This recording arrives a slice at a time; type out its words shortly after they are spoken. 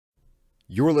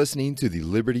You're listening to the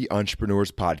Liberty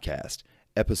Entrepreneurs Podcast,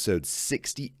 episode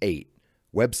 68,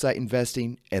 Website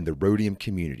Investing and the Rhodium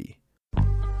Community.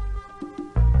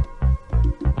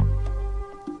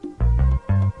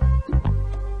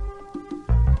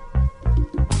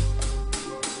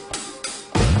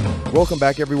 Welcome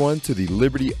back, everyone, to the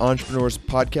Liberty Entrepreneurs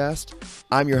Podcast.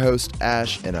 I'm your host,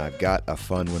 Ash, and I've got a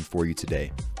fun one for you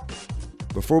today.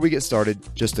 Before we get started,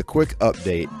 just a quick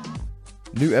update.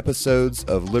 New episodes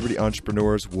of Liberty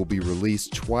Entrepreneurs will be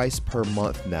released twice per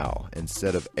month now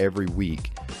instead of every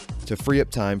week to free up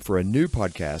time for a new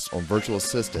podcast on virtual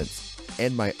assistants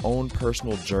and my own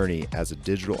personal journey as a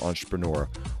digital entrepreneur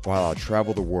while I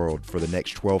travel the world for the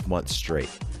next 12 months straight.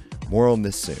 More on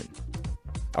this soon.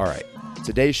 All right,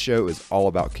 today's show is all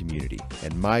about community,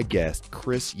 and my guest,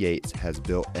 Chris Yates, has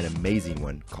built an amazing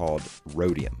one called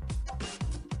Rhodium.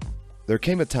 There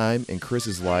came a time in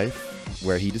Chris's life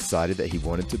where he decided that he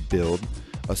wanted to build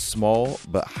a small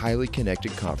but highly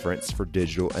connected conference for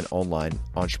digital and online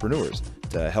entrepreneurs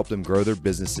to help them grow their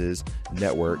businesses,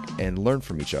 network, and learn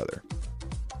from each other.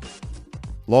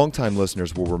 Longtime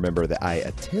listeners will remember that I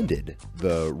attended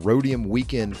the Rhodium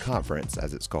Weekend conference,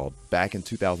 as it's called, back in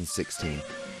 2016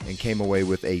 and came away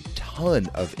with a ton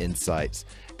of insights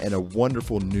and a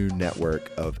wonderful new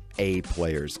network of A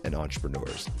players and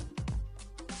entrepreneurs.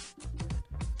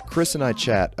 Chris and I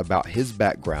chat about his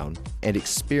background and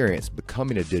experience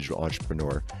becoming a digital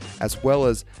entrepreneur, as well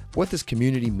as what this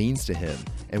community means to him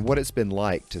and what it's been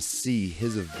like to see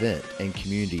his event and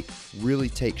community really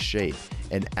take shape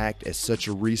and act as such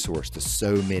a resource to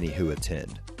so many who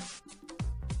attend.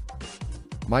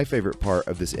 My favorite part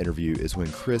of this interview is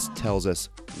when Chris tells us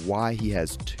why he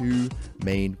has two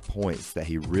main points that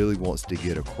he really wants to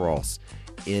get across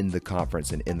in the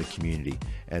conference and in the community,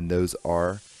 and those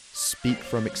are speak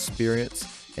from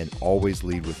experience and always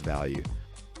lead with value.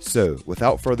 So,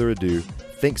 without further ado,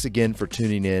 thanks again for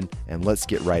tuning in, and let's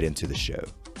get right into the show.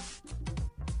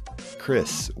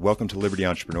 Chris, welcome to Liberty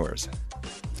Entrepreneurs.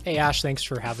 Hey, Ash, thanks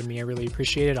for having me. I really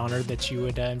appreciate it. Honored that you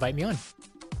would invite me on.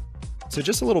 So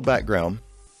just a little background.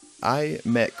 I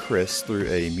met Chris through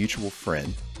a mutual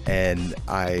friend, and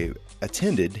I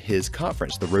attended his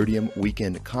conference, the Rhodium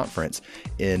Weekend conference,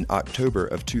 in October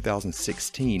of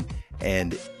 2016.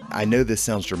 And I know this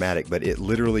sounds dramatic, but it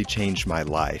literally changed my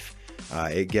life.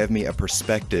 It gave me a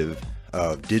perspective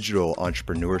of digital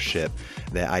entrepreneurship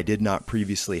that I did not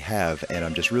previously have. And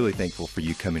I'm just really thankful for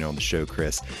you coming on the show,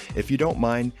 Chris. If you don't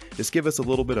mind, just give us a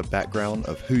little bit of background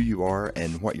of who you are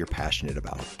and what you're passionate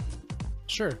about.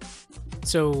 Sure.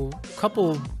 So a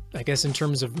couple, I guess, in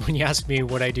terms of when you ask me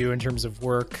what I do in terms of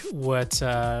work, what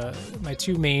my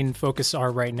two main focus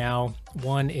are right now.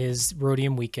 One is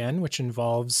Rhodium Weekend, which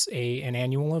involves an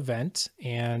annual event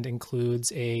and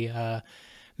includes a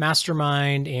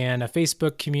mastermind and a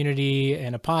Facebook community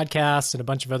and a podcast and a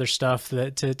bunch of other stuff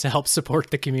that to help support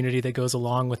the community that goes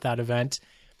along with that event.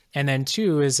 And then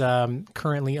two is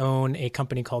currently own a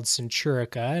company called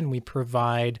Centurica, and we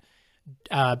provide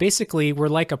basically, we're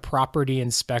like a property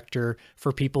inspector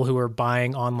for people who are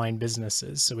buying online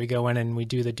businesses. So we go in and we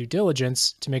do the due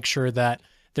diligence to make sure that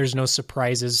there's no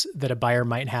surprises that a buyer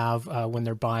might have when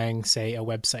they're buying, say, a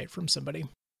website from somebody.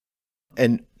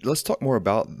 And let's talk more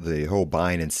about the whole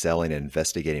buying and selling and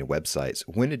investigating websites.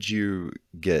 When did you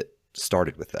get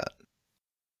started with that?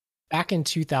 Back in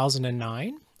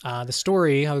 2009. The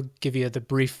story, I'll give you the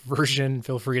brief version,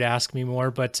 feel free to ask me more,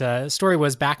 but the story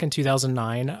was back in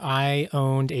 2009, I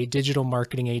owned a digital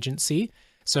marketing agency.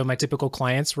 So my typical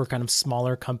clients were kind of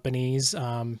smaller companies,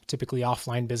 typically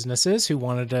offline businesses who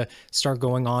wanted to start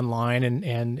going online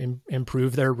and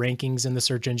improve their rankings in the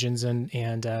search engines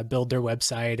and build their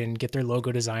website and get their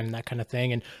logo design and that kind of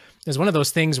thing. And it was one of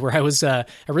those things where I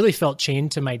really felt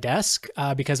chained to my desk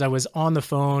because I was on the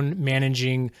phone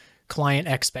managing client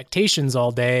expectations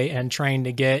all day and trying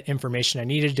to get information I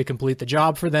needed to complete the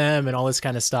job for them and all this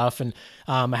kind of stuff. And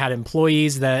I had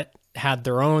employees that had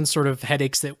their own sort of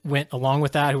headaches that went along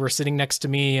with that, who were sitting next to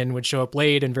me and would show up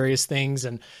late and various things.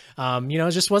 And,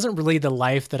 it just wasn't really the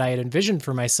life that I had envisioned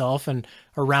for myself. And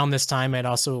around this time, I'd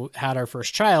also had our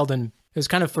first child, and it was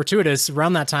kind of fortuitous.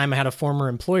 Around that time, I had a former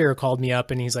employer called me up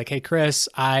and he's like, "Hey, Chris,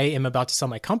 I am about to sell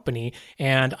my company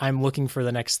and I'm looking for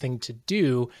the next thing to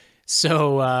do.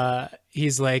 So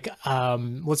he's like,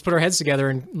 let's put our heads together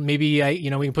and maybe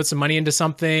we can put some money into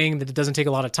something that doesn't take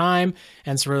a lot of time."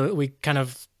 And so we kind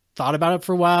of thought about it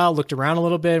for a while, looked around a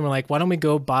little bit, and we're like, why don't we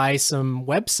go buy some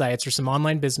websites or some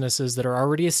online businesses that are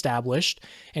already established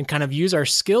and kind of use our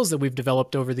skills that we've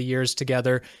developed over the years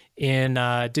together in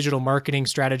digital marketing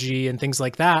strategy and things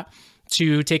like that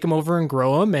to take them over and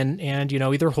grow them and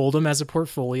either hold them as a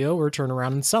portfolio or turn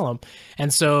around and sell them.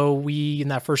 And so we, in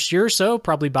that first year or so,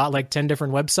 probably bought like 10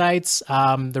 different websites.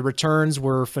 The returns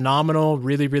were phenomenal,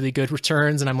 really, really good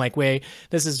returns. And I'm like,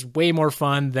 this is way more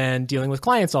fun than dealing with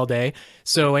clients all day.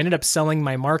 So I ended up selling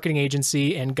my marketing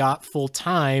agency and got full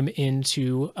time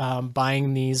into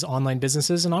buying these online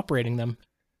businesses and operating them.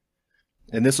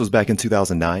 And this was back in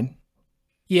 2009?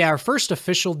 Yeah, our first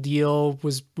official deal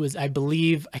was I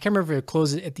believe, I can't remember if it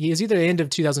closed it was either the end of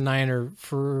 2009 or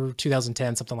for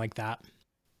 2010, something like that.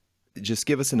 Just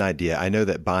give us an idea. I know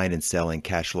that buying and selling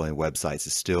cash flowing websites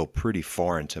is still pretty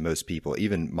foreign to most people,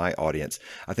 even my audience.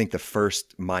 I think the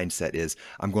first mindset is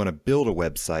I'm going to build a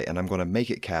website and I'm going to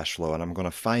make it cash flow and I'm going to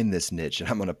find this niche and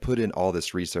I'm going to put in all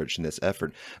this research and this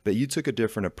effort. But you took a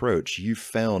different approach. You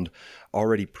found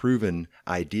already proven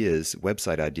ideas,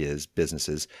 website ideas,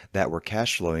 businesses that were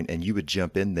cash flowing, and you would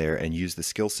jump in there and use the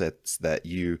skill sets that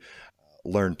you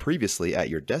learned previously at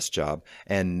your desk job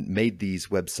and made these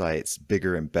websites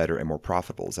bigger and better and more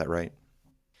profitable. Is that right?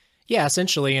 Yeah,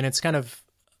 essentially. And it's kind of,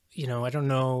 I don't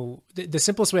know, the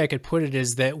simplest way I could put it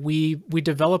is that we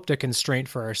developed a constraint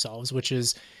for ourselves, which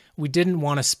is we didn't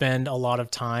want to spend a lot of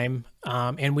time.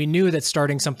 And we knew that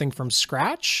starting something from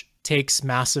scratch takes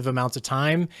massive amounts of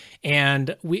time.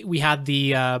 And we had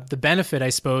the benefit, I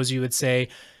suppose you would say,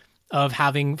 of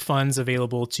having funds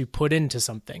available to put into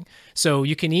something. So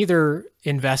you can either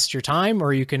invest your time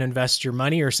or you can invest your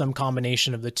money or some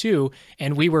combination of the two.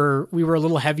 And we were a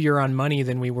little heavier on money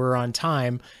than we were on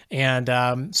time.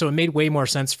 And so it made way more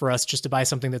sense for us just to buy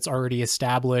something that's already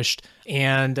established.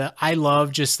 And I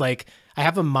love I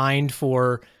have a mind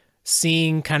for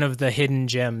seeing kind of the hidden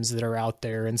gems that are out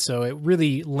there. And so it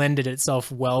really lended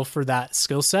itself well for that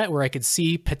skill set where I could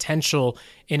see potential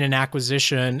in an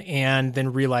acquisition and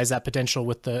then realize that potential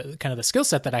with the kind of the skill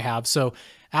set that I have. So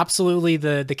absolutely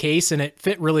the case, and it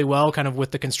fit really well kind of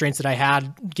with the constraints that I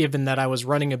had, given that I was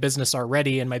running a business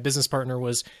already and my business partner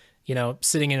was,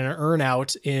 sitting in an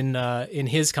earnout in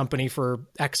his company for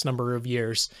X number of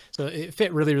years. So it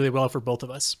fit really, really well for both of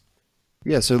us.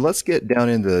 Yeah, so let's get down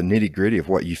into the nitty gritty of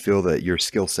what you feel that your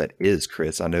skill set is,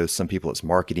 Chris. I know some people it's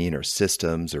marketing or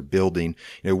systems or building.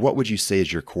 What would you say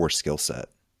is your core skill set?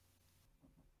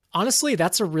 Honestly,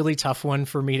 that's a really tough one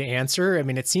for me to answer. I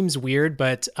mean, it seems weird,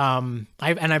 but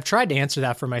I've tried to answer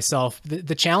that for myself.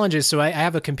 The challenge is, so I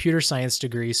have a computer science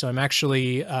degree, so I'm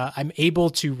actually I'm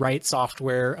able to write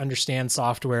software, understand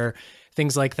software,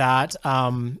 things like that,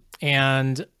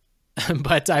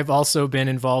 but I've also been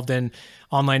involved in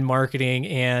online marketing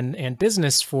and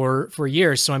business for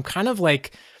years. So I'm kind of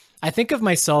like, I think of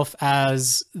myself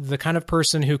as the kind of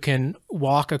person who can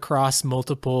walk across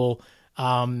multiple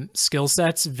skill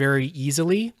sets very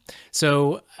easily.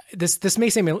 So this may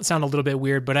sound a little bit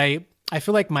weird, but I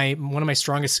feel like one of my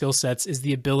strongest skill sets is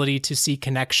the ability to see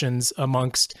connections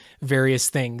amongst various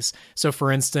things. So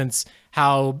for instance,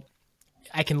 how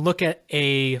I can look at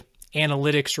a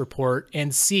analytics report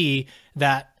and see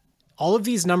that all of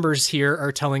these numbers here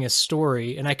are telling a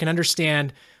story, and I can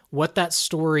understand what that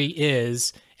story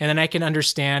is, and then I can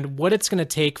understand what it's going to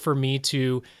take for me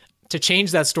to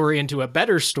change that story into a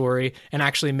better story and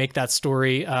actually make that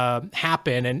story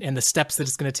happen, and the steps that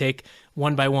it's going to take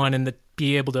one by one, and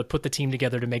be able to put the team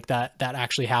together to make that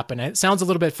actually happen. It sounds a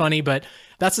little bit funny, but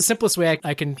that's the simplest way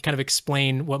I can kind of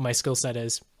explain what my skill set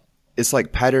is. It's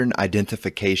like pattern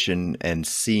identification and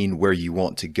seeing where you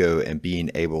want to go and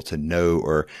being able to know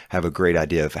or have a great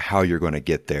idea of how you're going to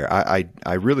get there.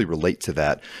 I really relate to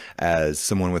that as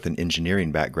someone with an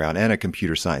engineering background and a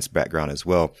computer science background as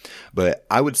well. But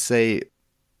I would say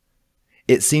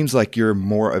it seems like you're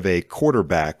more of a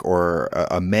quarterback or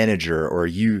a manager, or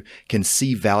you can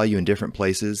see value in different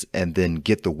places and then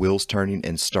get the wheels turning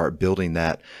and start building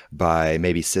that by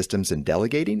maybe systems and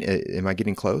delegating. Am I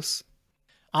getting close?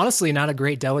 Honestly, not a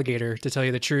great delegator, to tell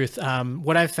you the truth.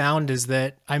 What I've found is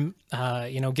that I'm,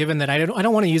 given that I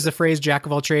don't want to use the phrase jack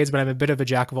of all trades, but I'm a bit of a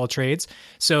jack of all trades.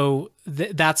 So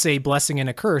that's a blessing and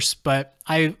a curse. But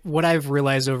what I've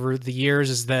realized over the years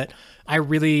is that I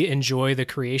really enjoy the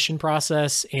creation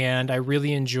process, and I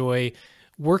really enjoy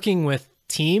working with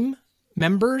team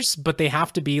members, but they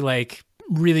have to be like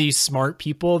really smart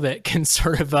people that can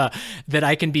sort of that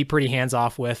I can be pretty hands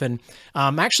off with. And I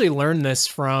actually learned this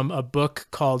from a book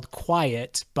called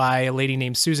Quiet by a lady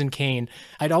named Susan Cain.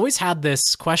 I'd always had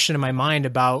this question in my mind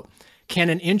about, can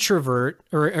an introvert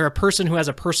or a person who has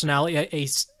a personality, a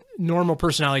normal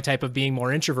personality type of being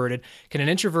more introverted, can an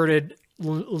introverted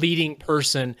leading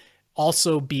person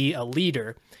also be a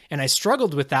leader. And I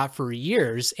struggled with that for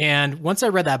years. And once I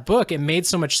read that book, it made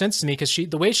so much sense to me because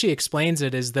the way she explains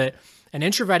it is that an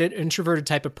introverted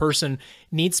type of person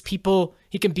needs people.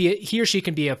 He or she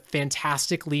can be a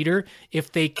fantastic leader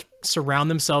if they surround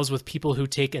themselves with people who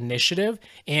take initiative,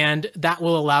 and that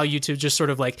will allow you to just sort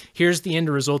of like, here's the end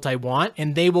result I want,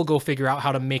 and they will go figure out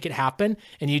how to make it happen.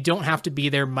 And you don't have to be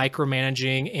there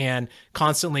micromanaging and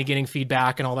constantly getting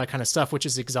feedback and all that kind of stuff, which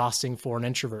is exhausting for an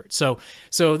introvert. So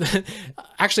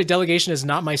actually delegation is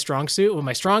not my strong suit. What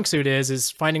my strong suit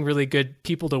is finding really good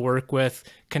people to work with,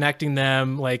 connecting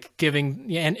them, like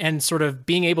giving and sort of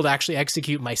being able to actually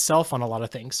execute myself on a lot of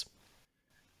things.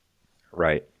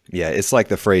 Right. Yeah, it's like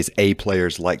the phrase A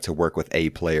players like to work with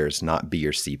A players, not B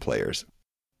or C players.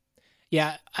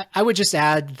 Yeah, I would just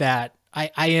add that I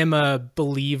am a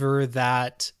believer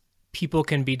that people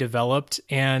can be developed.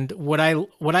 And what I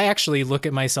actually look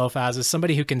at myself as is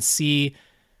somebody who can see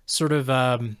sort of,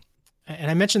 and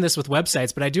I mentioned this with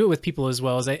websites, but I do it with people as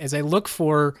well, as I look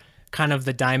for kind of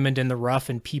the diamond in the rough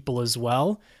in people as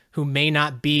well, who may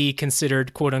not be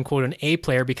considered quote unquote an A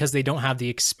player because they don't have the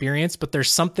experience, but there's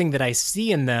something that I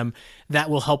see in them that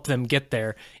will help them get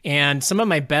there. And some of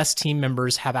my best team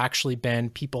members have actually been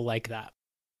people like that.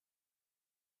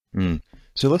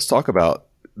 So let's talk about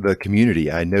the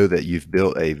community. I know that you've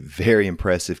built a very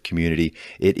impressive community.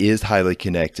 It is highly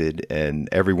connected and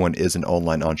everyone is an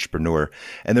online entrepreneur.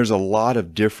 And there's a lot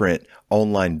of different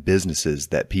online businesses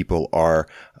that people are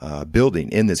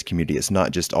building in this community. It's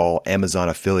not just all Amazon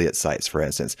affiliate sites, for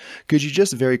instance. Could you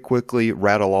just very quickly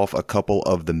rattle off a couple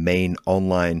of the main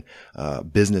online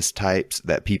business types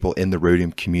that people in the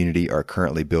Rhodium community are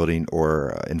currently building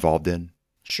or involved in?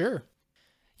 Sure.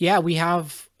 Yeah, we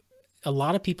have a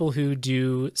lot of people who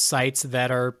do sites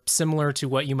that are similar to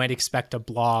what you might expect a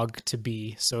blog to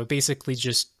be. So basically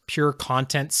just pure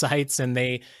content sites, and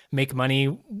they make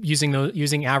money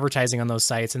using advertising on those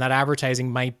sites. And that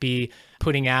advertising might be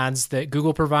putting ads that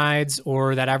Google provides,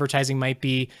 or that advertising might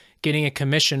be getting a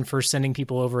commission for sending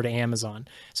people over to Amazon.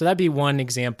 So that'd be one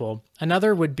example.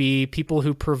 Another would be people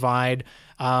who provide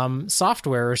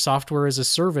software or software as a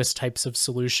service types of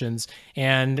solutions.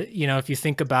 And, if you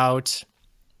think about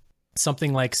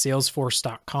something like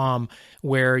Salesforce.com,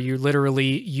 where you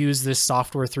literally use this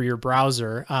software through your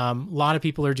browser. A lot of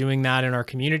people are doing that in our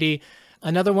community.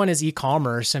 Another one is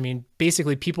e-commerce. I mean,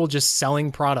 basically people just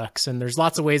selling products, and there's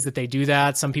lots of ways that they do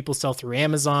that. Some people sell through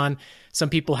Amazon. Some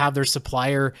people have their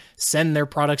supplier send their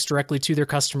products directly to their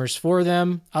customers for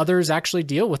them. Others actually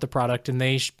deal with the product, and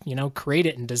they, create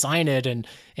it and design it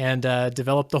and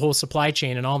develop the whole supply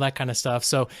chain and all that kind of stuff.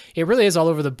 So it really is all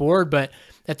over the board. But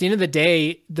at the end of the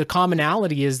day, the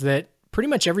commonality is that pretty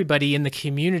much everybody in the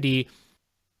community,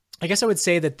 I guess I would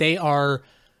say that they are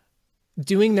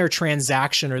doing their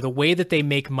transaction, or the way that they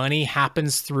make money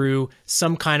happens through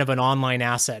some kind of an online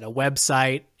asset, a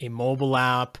website, a mobile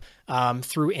app,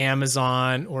 through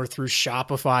Amazon or through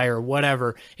Shopify or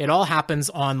whatever. It all happens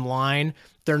online.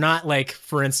 They're not like,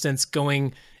 for instance,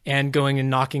 going and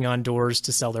knocking on doors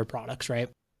to sell their products, right?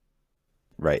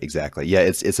 Right, exactly. Yeah,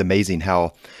 it's amazing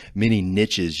how many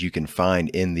niches you can find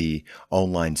in the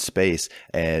online space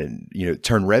and,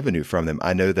 turn revenue from them.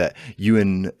 I know that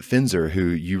Ewan Finzer, who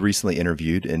you recently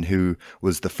interviewed and who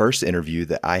was the first interview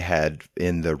that I had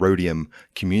in the Rhodium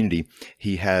community,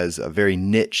 he has a very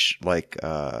niche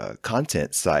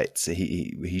content sites.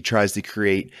 He tries to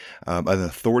create an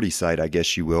authority site, I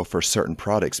guess you will, for certain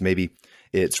products. Maybe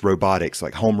it's robotics,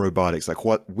 like home robotics, like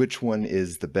which one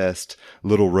is the best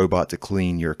little robot to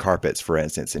clean your carpets, for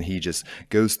instance. And he just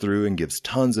goes through and gives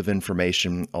tons of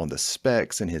information on the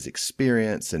specs and his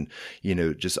experience and,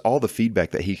 just all the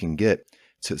feedback that he can get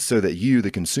so that you,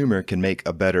 the consumer, can make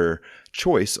a better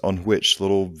choice on which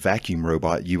little vacuum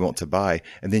robot you want to buy.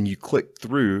 And then you click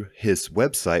through his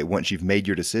website once you've made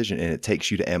your decision, and it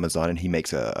takes you to Amazon, and he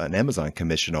makes an Amazon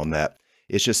commission on that.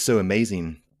 It's just so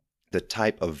amazing the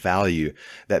type of value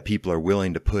that people are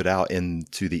willing to put out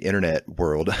into the internet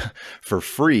world for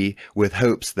free, with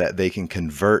hopes that they can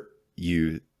convert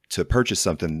you to purchase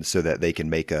something so that they can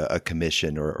make a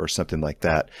commission or something like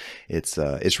that.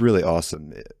 It's really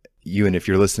awesome. Ewan, if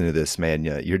you're listening to this, man,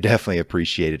 you're definitely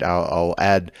appreciated. I'll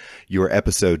add your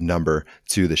episode number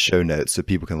to the show notes so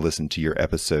people can listen to your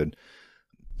episode.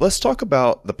 Let's talk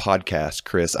about the podcast,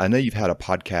 Chris. I know you've had a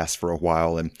podcast for a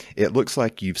while, and it looks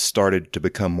like you've started to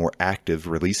become more active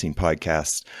releasing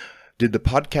podcasts. Did the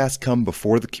podcast come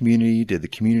before the community? Did the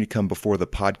community come before the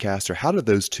podcast? Or how did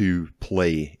those two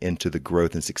play into the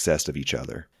growth and success of each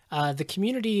other? The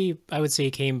community, I would say,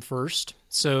 came first.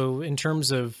 So in terms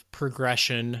of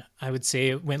progression, I would say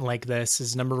it went like this: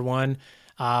 is number one,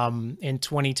 in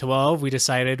 2012, we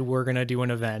decided we're going to do an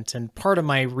event. And part of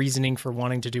my reasoning for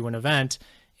wanting to do an event,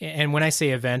 and when I say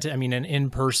event, I mean an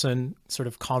in-person sort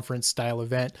of conference style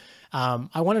event,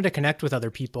 I wanted to connect with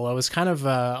other people. I was kind of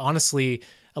honestly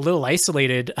a little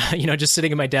isolated, just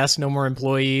sitting at my desk, no more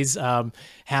employees,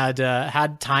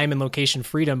 had time and location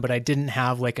freedom, but I didn't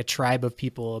have like a tribe of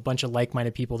people, a bunch of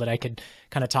like-minded people that I could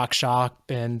kind of talk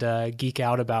shop and geek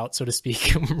out about, so to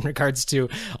speak, in regards to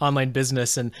online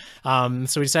business. And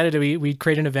so we decided we'd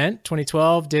create an event.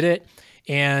 2012, did it.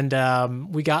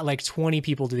 And we got like 20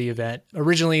 people to the event.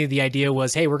 Originally, the idea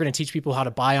was, hey, we're going to teach people how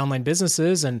to buy online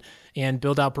businesses and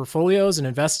build out portfolios and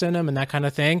invest in them and that kind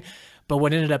of thing. But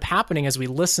what ended up happening as we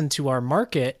listened to our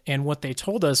market and what they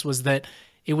told us was that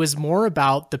it was more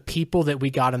about the people that we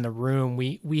got in the room.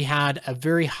 We had a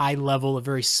very high level, a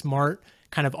very smart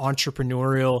kind of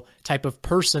entrepreneurial type of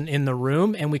person in the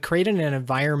room. And we created an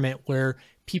environment where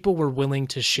people were willing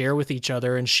to share with each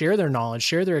other and share their knowledge,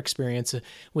 share their experience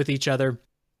with each other.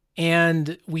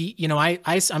 And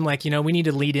I'm like, we need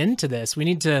to lead into this. We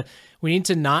need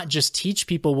to not just teach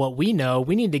people what we know.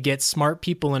 We need to get smart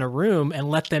people in a room and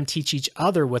let them teach each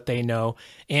other what they know.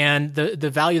 And the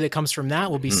value that comes from that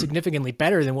will be significantly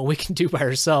better than what we can do by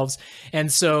ourselves.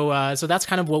 And so that's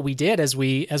kind of what we did as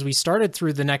we started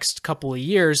through the next couple of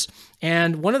years.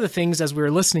 And one of the things as we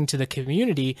were listening to the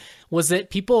community was that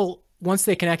people, once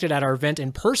they connected at our event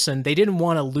in person, they didn't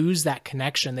want to lose that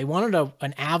connection. They wanted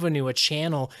an avenue, a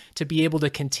channel to be able to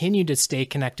continue to stay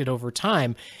connected over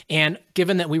time. And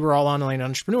given that we were all online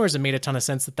entrepreneurs, it made a ton of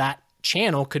sense that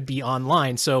channel could be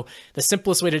online. So the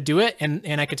simplest way to do it, and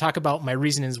I could talk about my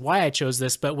reasons why I chose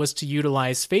this, but was to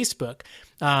utilize Facebook.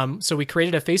 So we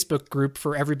created a Facebook group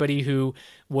for everybody who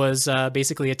was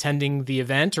basically attending the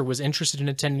event or was interested in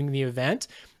attending the event.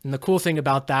 And the cool thing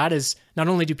about that is not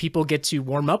only do people get to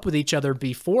warm up with each other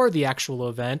before the actual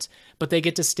event, but they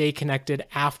get to stay connected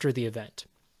after the event.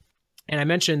 And I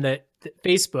mentioned that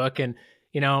Facebook, and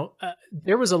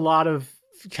there was a lot of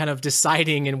kind of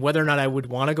deciding in whether or not I would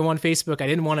want to go on Facebook. I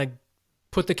didn't want to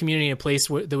put the community in a place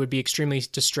that would be extremely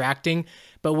distracting.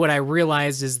 But what I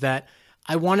realized is that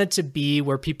I wanted to be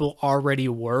where people already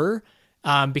were,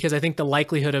 because I think the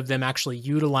likelihood of them actually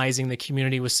utilizing the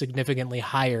community was significantly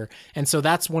higher. And so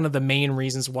that's one of the main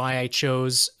reasons why I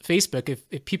chose Facebook.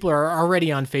 If people are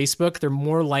already on Facebook, they're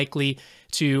more likely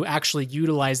to actually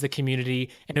utilize the community,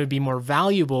 and it would be more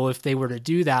valuable if they were to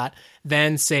do that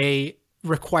than, say,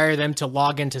 require them to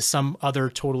log into some other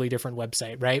totally different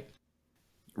website, right?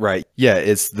 Right. Yeah,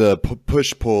 it's the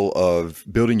push-pull of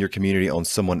building your community on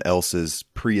someone else's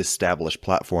pre-established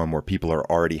platform where people are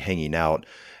already hanging out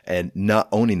and not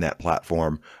owning that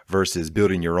platform versus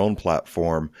building your own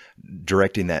platform,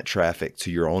 directing that traffic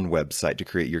to your own website to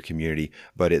create your community.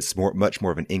 But it's much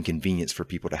more of an inconvenience for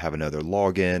people to have another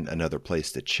login, another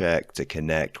place to check, to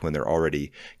connect when they're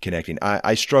already connecting.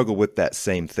 I struggle with that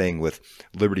same thing with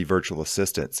Liberty Virtual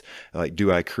Assistants. Like,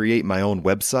 do I create my own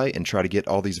website and try to get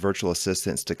all these virtual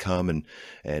assistants to come and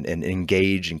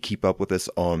engage and keep up with us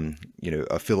on,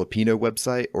 a Filipino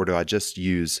website, or do I just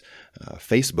use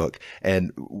Facebook?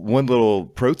 And one little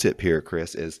pro tip here,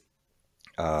 Chris, is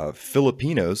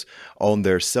Filipinos on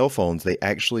their cell phones, they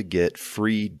actually get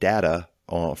free data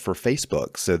for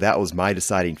Facebook. So that was my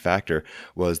deciding factor,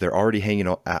 was they're already hanging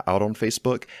out on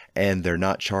Facebook and they're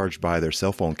not charged by their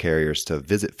cell phone carriers to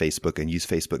visit Facebook and use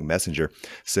Facebook Messenger.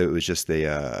 So it was just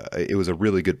it was a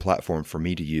really good platform for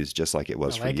me to use, just like it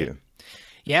was for you.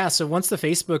 Yeah. So once the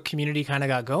Facebook community kind of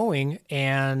got going,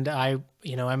 and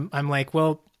I'm like,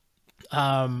 well,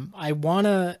 I want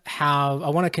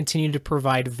to continue to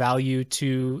provide value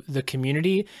to the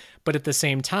community, but at the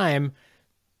same time,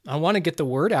 I want to get the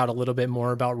word out a little bit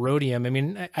more about Rhodium. I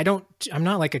mean, I'm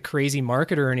not like a crazy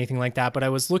marketer or anything like that, but I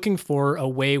was looking for a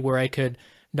way where I could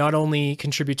not only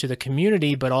contribute to the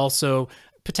community, but also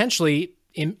potentially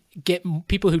get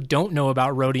people who don't know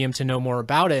about Rhodium to know more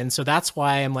about it. And so that's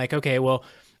why I'm like, okay, well,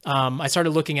 I started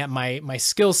looking at my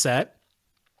skill set.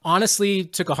 Honestly,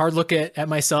 took a hard look at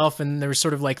myself, and there was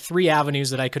sort of like three avenues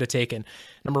that I could have taken.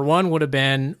 Number one would have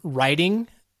been writing,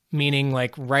 meaning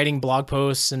like writing blog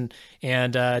posts and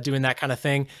doing that kind of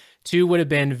thing. Two would have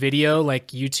been video, like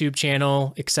YouTube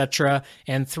channel, etc.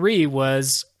 And three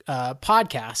was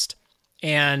podcast,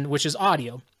 which is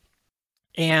audio.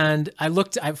 And I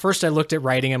looked at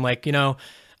writing. I'm like,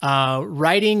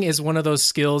 writing is one of those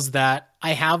skills that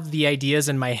I have the ideas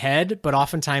in my head, but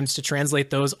oftentimes to translate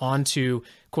those onto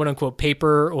quote unquote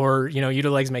paper or,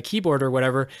 utilize my keyboard or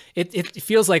whatever, it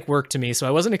feels like work to me. So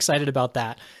I wasn't excited about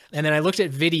that. And then I looked at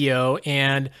video,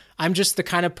 and I'm just the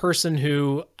kind of person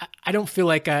who I don't feel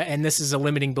like, and this is a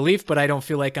limiting belief, but I don't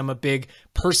feel like I'm a big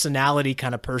personality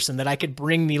kind of person that I could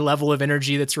bring the level of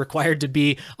energy that's required to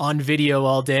be on video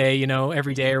all day,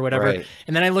 every day or whatever. Right.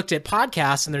 And then I looked at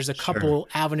podcasts, and there's a couple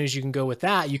avenues you can go with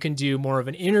that. You can do more of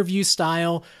an interview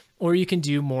style, or you can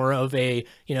do more of a,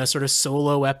 sort of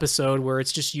solo episode where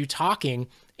it's just you talking,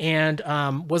 and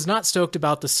was not stoked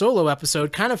about the solo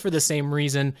episode kind of for the same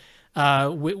reason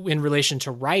in relation to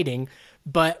writing.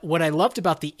 But what I loved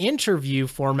about the interview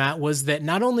format was that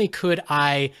not only could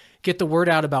I get the word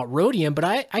out about Rhodium, but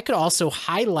I could also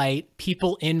highlight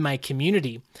people in my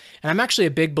community. And I'm actually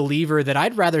a big believer that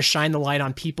I'd rather shine the light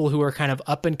on people who are kind of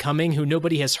up and coming, who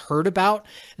nobody has heard about,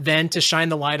 than to shine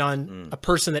the light on a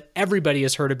person that everybody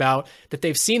has heard about, that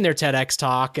they've seen their TEDx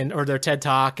talk or their TED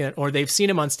talk, or they've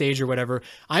seen him on stage or whatever.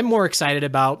 I'm more excited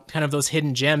about kind of those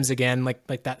hidden gems again, like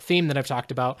that theme that I've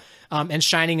talked about, and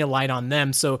shining a light on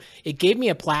them. So it gave me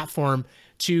a platform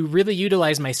to really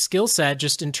utilize my skill set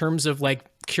just in terms of like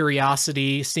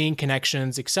curiosity, seeing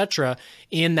connections, etc.,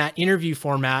 in that interview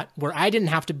format where I didn't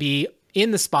have to be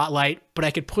in the spotlight, but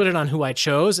I could put it on who I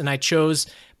chose. And I chose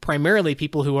primarily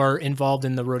people who are involved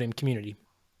in the Rhodium community.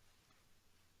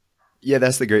 Yeah,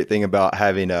 that's the great thing about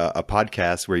having a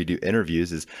podcast where you do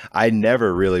interviews is I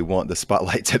never really want the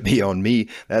spotlight to be on me.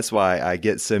 That's why I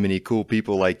get so many cool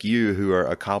people like you who are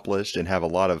accomplished and have a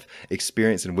lot of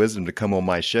experience and wisdom to come on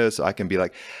my show. So I can be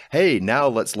like, hey, now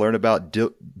let's learn about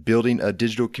building a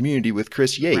digital community with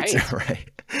Chris Yates, right?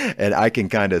 And I can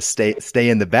kind of stay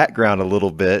in the background a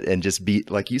little bit and just be,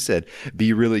 like you said,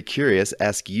 be really curious,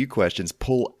 ask you questions,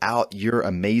 pull out your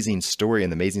amazing story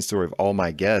and the amazing story of all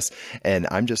my guests. And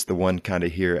I'm just the one kind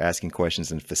of here asking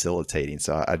questions and facilitating.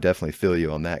 So I definitely feel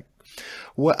you on that.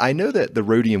 Well, I know that the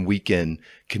Rhodium Weekend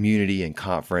community and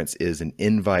conference is an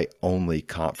invite-only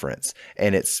conference,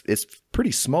 and it's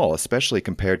pretty small, especially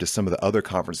compared to some of the other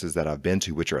conferences that I've been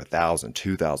to, which are 1,000,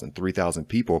 2,000, 3,000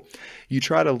 people. You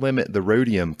try to limit the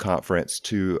Rhodium conference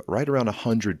to right around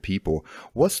 100 people.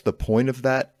 What's the point of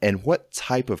that, and what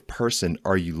type of person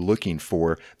are you looking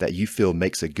for that you feel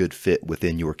makes a good fit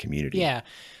within your community? Yeah.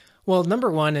 Well, number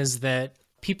one is that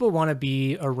people want to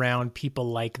be around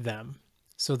people like them.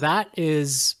 So that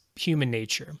is human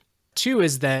nature. Two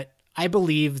is that I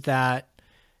believe that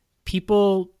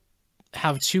people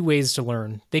have two ways to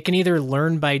learn. They can either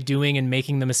learn by doing and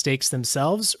making the mistakes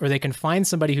themselves, or they can find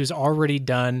somebody who's already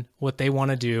done what they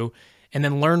want to do and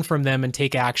then learn from them and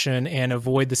take action and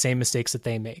avoid the same mistakes that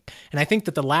they make. And I think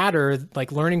that the latter,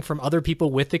 like learning from other people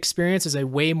with experience, is a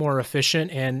way more efficient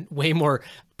and way more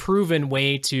proven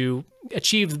way to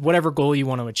achieve whatever goal you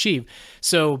want to achieve.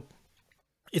 So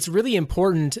it's really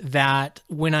important that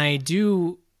when I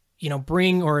do,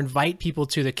 bring or invite people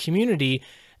to the community,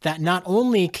 that not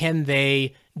only can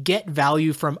they get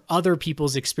value from other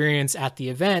people's experience at the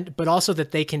event, but also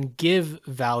that they can give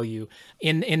value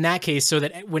in that case, so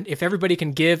that if everybody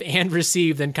can give and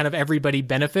receive, then kind of everybody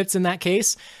benefits in that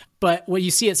case. But what you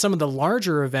see at some of the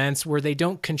larger events where they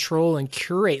don't control and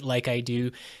curate like I do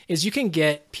is you can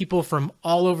get people from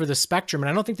all over the spectrum. And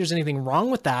I don't think there's anything wrong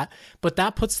with that, but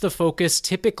that puts the focus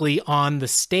typically on the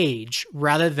stage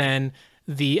rather than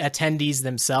the attendees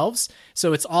themselves.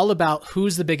 So it's all about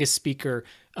who's the biggest speaker.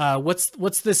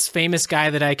 What's this famous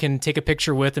guy that I can take a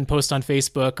picture with and post on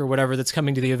Facebook or whatever that's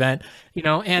coming to the event,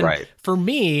 and for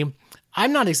me,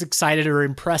 I'm not as excited or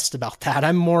impressed about that.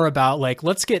 I'm more about like,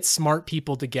 let's get smart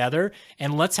people together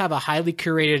and let's have a highly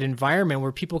curated environment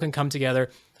where people can come together,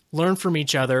 learn from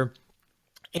each other.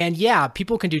 And yeah,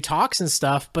 people can do talks and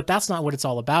stuff, but that's not what it's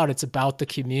all about. It's about the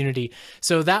community.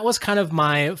 So that was kind of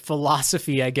my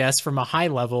philosophy, I guess, from a high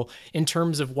level in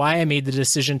terms of why I made the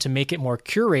decision to make it more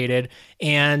curated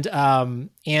and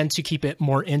to keep it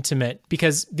more intimate.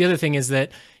 Because the other thing is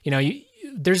that,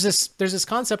 there's this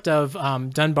concept of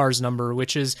Dunbar's number,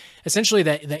 which is essentially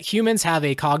that humans have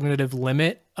a cognitive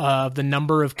limit of the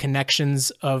number of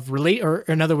connections or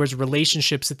in other words,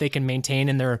 relationships that they can maintain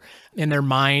in their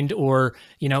mind or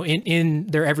in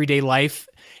their everyday life.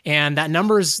 And that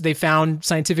number's they found,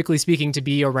 scientifically speaking, to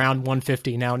be around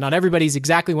 150. Now, not everybody's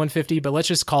exactly 150, but let's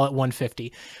just call it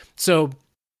 150. So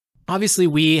obviously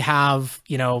we have,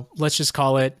 let's just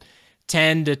call it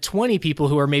 10 to 20 people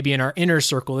who are maybe in our inner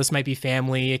circle. This might be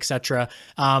family, etc.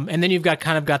 And then you've got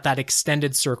that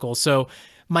extended circle. So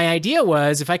my idea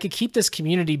was if I could keep this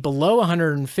community below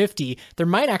 150, there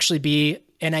might actually be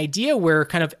an idea where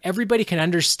kind of everybody can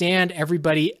understand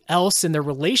everybody else and their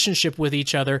relationship with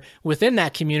each other within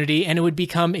that community, and it would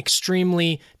become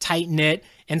extremely tight-knit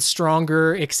and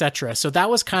stronger, etc. So that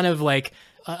was kind of like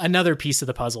another piece of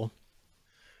the puzzle.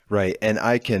 Right. And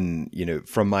I can,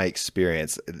 from my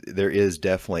experience, there is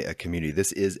definitely a community.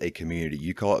 This is a community.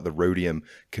 You call it the Rhodium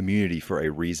Community for a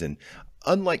reason.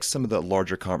 Unlike some of the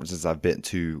larger conferences I've been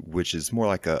to, which is more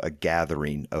like a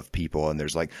gathering of people, and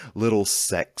there's like little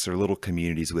sects or little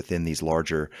communities within these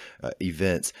larger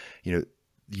events,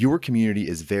 your community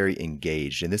is very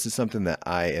engaged. And this is something that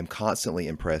I am constantly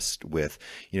impressed with.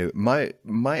 My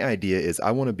idea is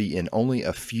I want to be in only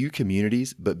a few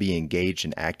communities, but be engaged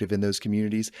and active in those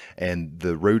communities. And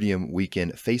the Rhodium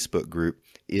Weekend Facebook group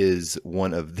is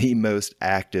one of the most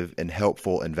active and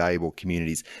helpful and valuable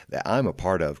communities that I'm a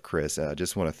part of, Chris. I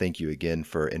just want to thank you again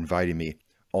for inviting me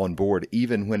on board.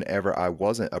 Even whenever I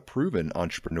wasn't a proven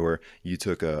entrepreneur, you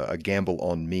took a gamble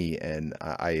on me, and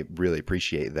I really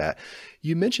appreciate that.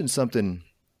 You mentioned something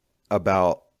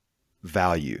about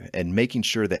value and making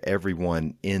sure that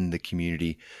everyone in the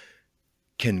community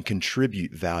can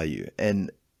contribute value.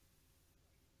 And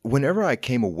whenever I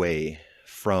came away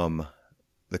from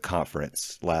the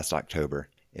conference last October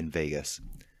in Vegas,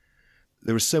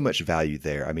 there was so much value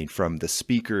there. I mean, from the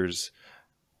speakers,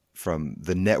 from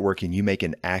the networking,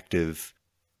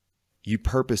 you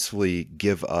purposefully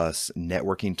give us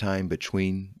networking time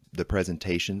between the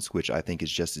presentations, which I think is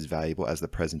just as valuable as the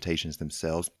presentations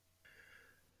themselves.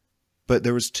 But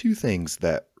there was two things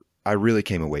that I really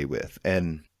came away with,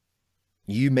 and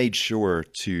you made sure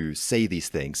to say these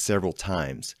things several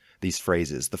times, these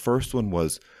phrases. The first one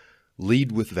was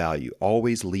lead with value,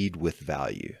 always lead with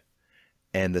value.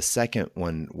 And the second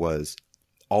one was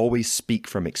always speak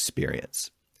from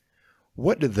experience.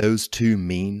 What do those two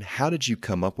mean? How did you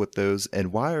come up with those?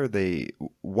 And why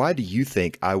do you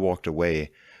think I walked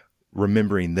away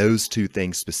remembering those two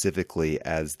things specifically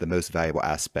as the most valuable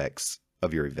aspects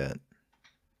of your event?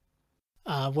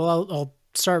 Well, I'll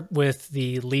start with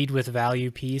the lead with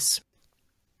value piece.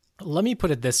 Let me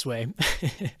put it this way.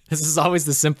 This is always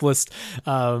the simplest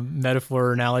metaphor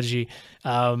or analogy.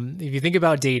 If you think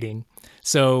about dating,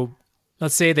 so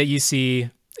let's say that you see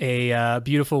a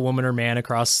beautiful woman or man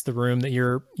across the room that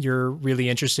you're really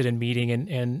interested in meeting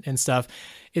and stuff.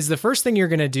 Is the first thing you're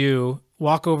going to do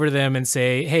walk over to them and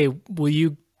say, "Hey, will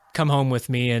you come home with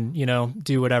me and,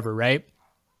 do whatever," right?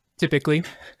 Typically.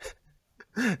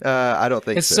 I don't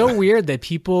think it's so weird that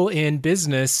people in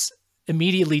business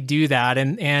immediately do that.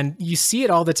 And you see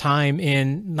it all the time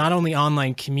in not only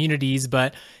online communities,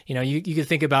 but, you could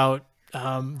think about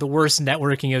the worst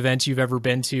networking event you've ever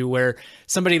been to, where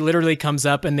somebody literally comes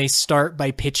up and they start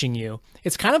by pitching you.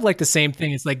 It's kind of like the same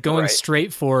thing. It's like going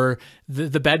straight for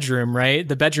the bedroom, right?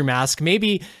 The bedroom ask,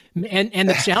 maybe. And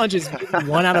the challenge is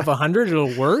 1 out of 100,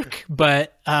 it'll work.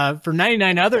 But for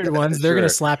 99 other ones, they're going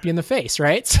to slap you in the face,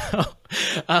 right? So,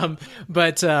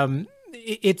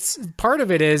 it's part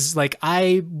of it is like,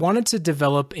 I wanted to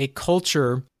develop a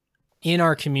culture in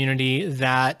our community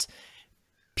that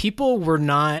people were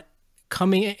not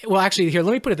coming. Well, actually, here,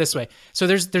 let me put it this way. So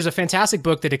there's a fantastic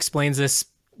book that explains this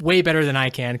way better than I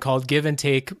can, called Give and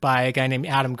Take by a guy named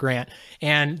Adam Grant.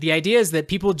 And the idea is that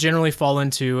people generally fall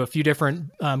into a few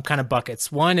different kind of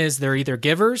buckets. One is they're either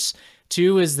givers,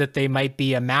 2 is that they might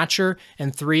be a matcher,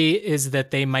 and 3 is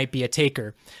that they might be a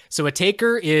taker. So a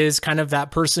taker is kind of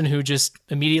that person who just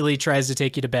immediately tries to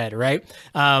take you to bed, right?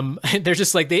 They're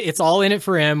just like, it's all in it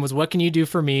for him, was what can you do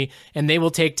for me? And they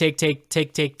will take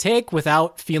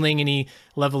without feeling any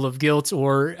level of guilt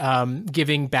or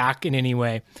giving back in any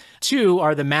way. 2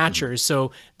 are the matchers.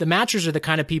 So the matchers are the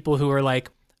kind of people who are like,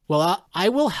 well, I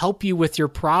will help you with your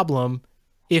problem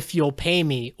if you'll pay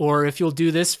me, or if you'll do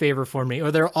this favor for me,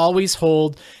 or they'll always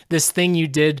hold this thing you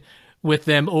did with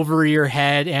them over your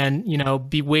head and,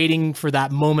 be waiting for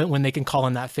that moment when they can call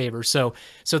in that favor. So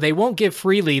they won't give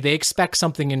freely. They expect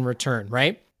something in return,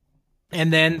 right?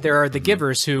 And then there are the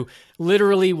givers who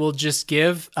literally will just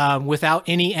give without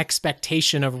any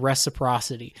expectation of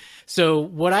reciprocity. So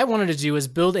what I wanted to do is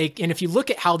build and if you look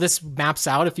at how this maps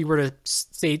out, if you were to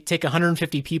say, take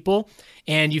 150 people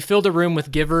and you filled a room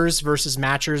with givers versus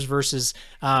matchers versus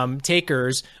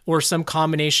takers, or some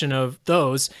combination of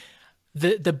those,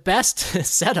 the best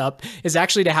setup is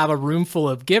actually to have a room full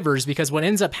of givers, because what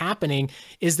ends up happening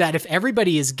is that if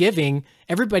everybody is giving,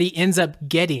 everybody ends up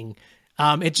getting.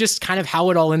 It's just kind of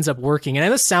how it all ends up working.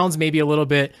 And this sounds maybe a little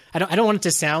bit, I don't want it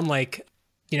to sound like,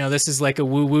 this is like a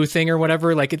woo-woo thing or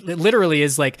whatever. Like it literally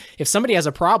is like, if somebody has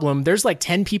a problem, there's like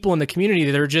 10 people in the community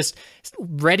that are just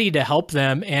ready to help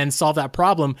them and solve that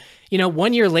problem.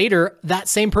 1 year later, that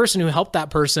same person who helped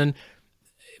that person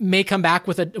may come back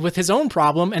with his own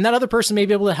problem, and that other person may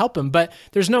be able to help him. But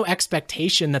there's no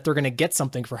expectation that they're going to get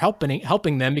something for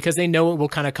helping them, because they know it will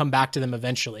kind of come back to them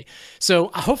eventually. So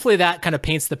hopefully that kind of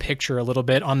paints the picture a little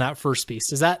bit on that first piece.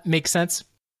 Does that make sense?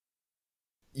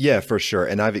 Yeah, for sure.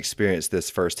 And I've experienced this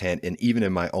firsthand, and even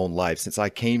in my own life, since I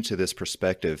came to this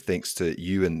perspective, thanks to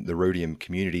you and the Rhodium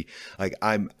community, like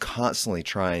I'm constantly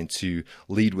trying to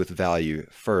lead with value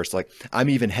first. Like I'm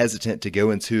even hesitant to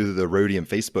go into the Rhodium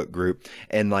Facebook group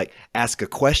and like ask a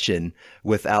question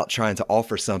without trying to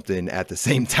offer something at the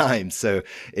same time. So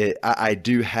I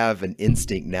do have an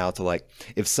instinct now to like,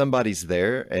 if somebody's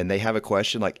there and they have a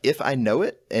question, like if I know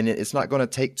it and it's not going to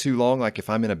take too long, like if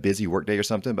I'm in a busy workday or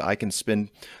something, but I can spend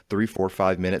 3, 4,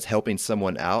 5 minutes helping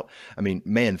someone out. I mean,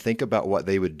 man, think about what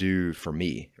they would do for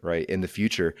me, right, in the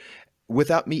future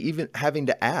without me even having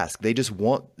to ask. They just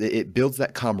want, it builds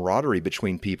that camaraderie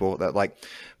between people that like,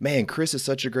 man, Chris is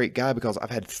such a great guy because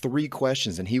I've had 3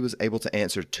 questions and he was able to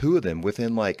answer 2 of them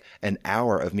within like an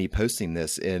hour of me posting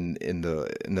this in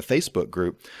the Facebook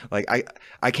group. Like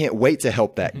I can't wait to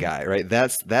help that guy, right?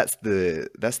 That's the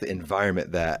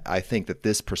environment that I think that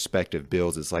this perspective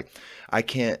builds. Is like, I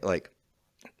can't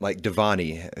like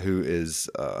Devani, who is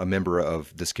a member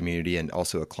of this community and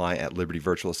also a client at Liberty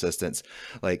Virtual Assistants.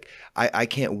 Like I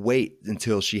can't wait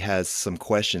until she has some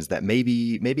questions that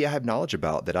maybe I have knowledge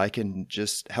about that I can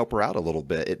just help her out a little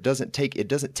bit. It doesn't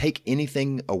take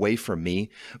anything away from me,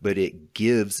 but it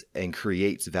gives and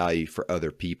creates value for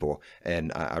other people.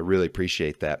 And I really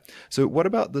appreciate that. So what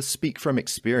about the speak from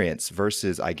experience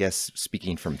versus, I guess,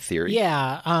 speaking from theory?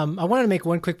 Yeah. I wanted to make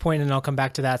one quick point and I'll come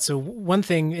back to that. So one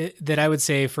thing that I would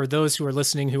say for those who are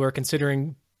listening who are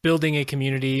considering building a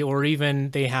community, or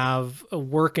even they have a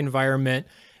work environment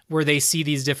where they see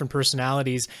these different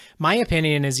personalities, my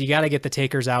opinion is you got to get the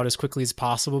takers out as quickly as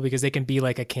possible, because they can be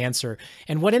like a cancer.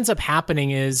 And what ends up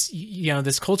happening is,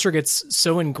 this culture gets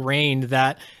so ingrained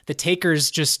that the takers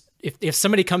just, if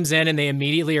somebody comes in and they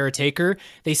immediately are a taker,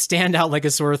 they stand out like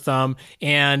a sore thumb,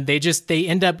 and they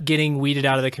end up getting weeded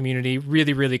out of the community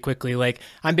really, really quickly. Like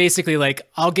I'm basically like,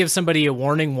 I'll give somebody a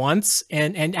warning once,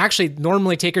 and actually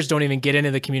normally takers don't even get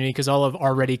into the community because I'll have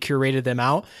already curated them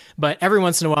out. But every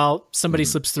once in a while, somebody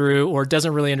slips through or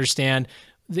doesn't really understand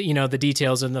the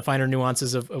details and the finer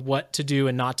nuances of what to do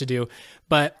and not to do.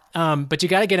 But you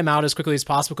got to get them out as quickly as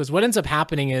possible, because what ends up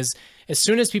happening is as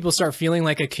soon as people start feeling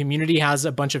like a community has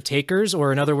a bunch of takers,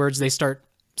 or in other words, they start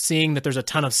seeing that there's a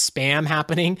ton of spam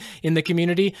happening in the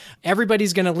community,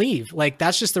 everybody's going to leave. Like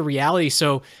that's just the reality.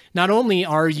 So not only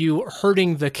are you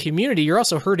hurting the community, you're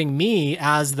also hurting me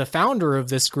as the founder of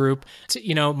this group,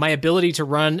 my ability to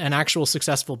run an actual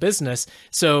successful business.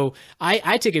 So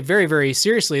I take it very, very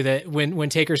seriously that when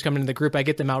takers come into the group, I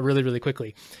get them out really, really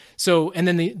quickly. So, and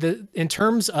then in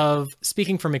terms of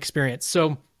speaking from experience,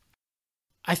 so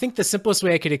I think the simplest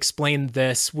way I could explain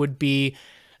this would be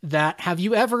that, have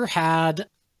you ever had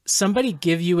somebody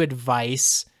give you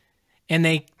advice and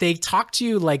they talk to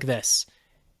you like this?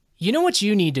 You know what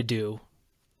you need to do, ...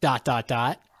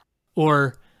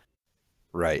 or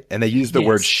right. And they use the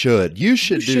word should. You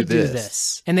should do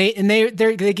this. And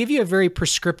they give you a very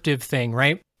prescriptive thing,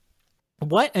 right?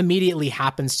 What immediately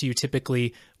happens to you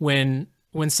typically when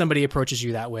somebody approaches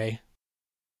you that way?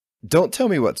 Don't tell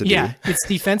me what to do. Yeah, it's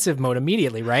defensive mode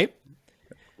immediately, right?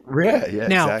 Yeah.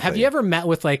 Now, exactly. Have you ever met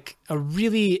with like a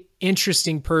really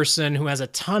interesting person who has a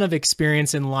ton of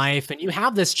experience in life, and you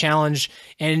have this challenge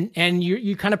and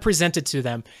you kind of present it to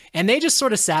them, and they just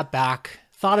sort of sat back,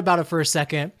 thought about it for a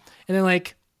second, and they're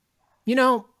like,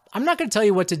 I'm not going to tell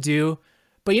you what to do,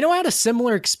 but I had a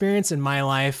similar experience in my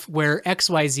life where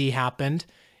XYZ happened,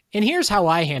 and here's how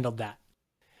I handled that.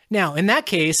 Now, in that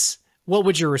case, what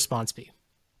would your response be?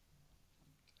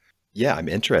 Yeah, I'm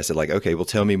interested. Like, okay, well,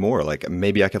 tell me more. Like,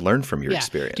 maybe I could learn from your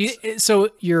experience. So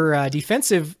your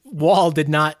defensive wall did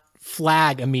not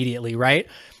flag immediately, right?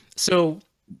 So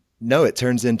no, it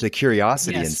turns into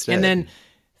curiosity instead. And then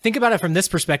think about it from this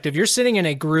perspective. You're sitting in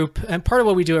a group, and part of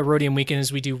what we do at Rhodium Weekend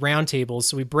is we do roundtables.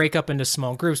 So we break up into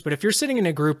small groups. But if you're sitting in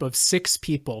a group of 6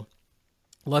 people,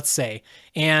 let's say,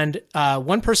 and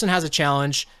one person has a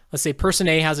challenge, let's say person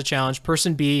A has a challenge,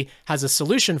 person B has a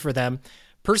solution for them.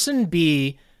 Person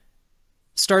B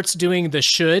starts doing the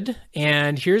should,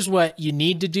 and here's what you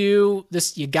need to do.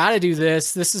 This, you got to do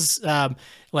this. This is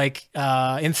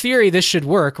in theory, this should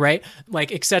work, right?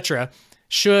 Like, etc.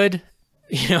 Should,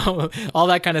 all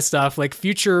that kind of stuff, like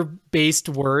future-based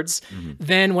words. Mm-hmm.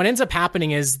 Then what ends up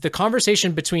happening is the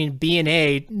conversation between B and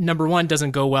A, number one,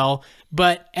 doesn't go well,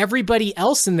 but everybody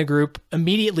else in the group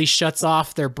immediately shuts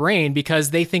off their brain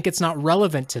because they think it's not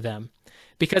relevant to them,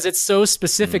 because it's so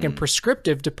specific and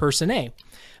prescriptive to person A.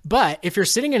 But if you're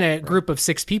sitting in a group of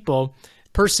 6 people,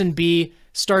 person B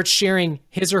starts sharing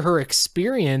his or her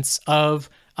experience of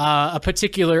a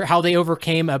particular, how they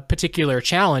overcame a particular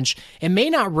challenge. It may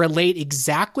not relate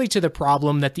exactly to the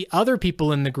problem that the other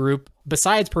people in the group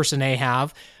besides person A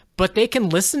have, but they can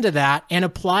listen to that and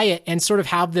apply it and sort of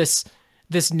have this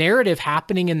narrative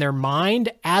happening in their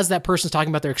mind as that person's talking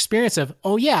about their experience of,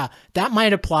 oh yeah, that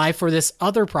might apply for this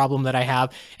other problem that I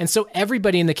have. And so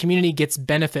everybody in the community gets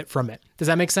benefit from it. Does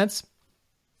that make sense?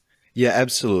 Yeah,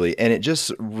 absolutely. And it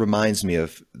just reminds me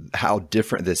of how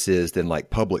different this is than like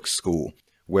public school,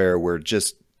 where we're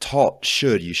just taught,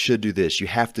 you should do this, you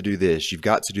have to do this, you've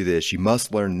got to do this, you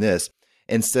must learn this,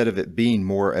 instead of it being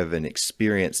more of an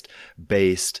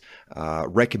experience-based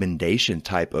recommendation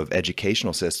type of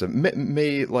educational system,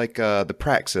 like the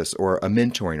Praxis or a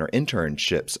mentoring or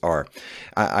internships are.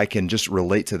 I can just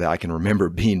relate to that. I can remember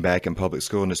being back in public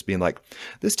school and just being like,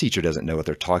 this teacher doesn't know what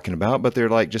they're talking about, but they're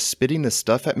like just spitting this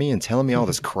stuff at me and telling me all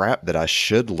this crap that I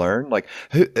should learn. Like,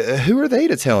 who are they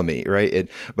to tell me, right?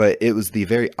 But it was the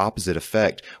very opposite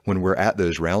effect when we're at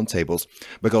those roundtables,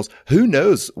 because who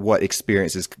knows what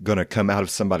experience is going to come out of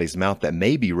somebody's mouth that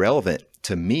may be relevant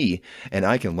to me and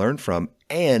I can learn from.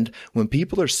 And when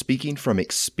people are speaking from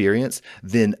experience,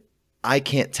 then I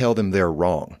can't tell them they're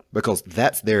wrong, because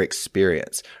that's their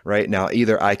experience, right? Now,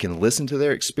 either I can listen to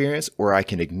their experience or I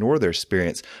can ignore their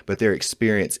experience, but their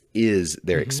experience is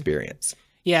their experience.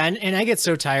 Yeah. And I get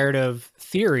so tired of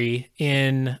theory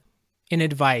in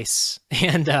advice.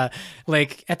 And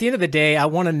like at the end of the day, I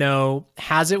want to know,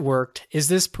 has it worked? Is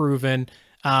this proven?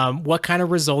 What kind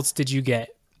of results did you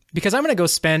get? Because I'm going to go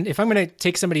spend, if I'm going to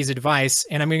take somebody's advice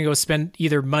and I'm going to go spend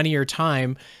either money or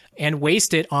time and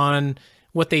waste it on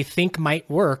what they think might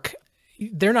work,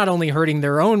 they're not only hurting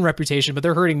their own reputation, but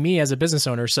they're hurting me as a business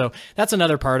owner. So that's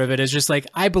another part of it, is just like,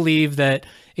 I believe that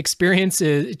experience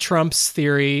trumps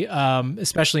theory,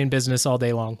 especially in business, all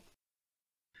day long.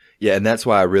 Yeah, and that's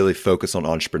why I really focus on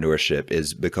entrepreneurship,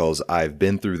 is because I've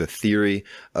been through the theory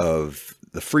of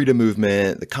the freedom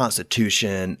movement, the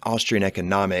Constitution, Austrian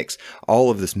economics,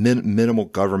 all of this minimal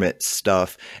government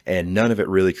stuff, and none of it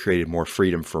really created more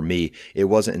freedom for me. It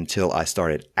wasn't until I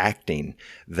started acting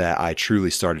that I truly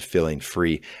started feeling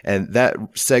free. And that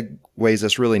segues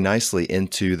us really nicely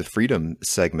into the freedom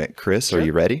segment. Chris, Sure. Are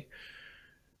you ready?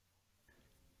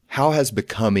 How has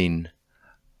becoming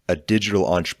a digital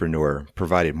entrepreneur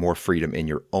provided more freedom in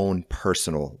your own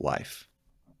personal life?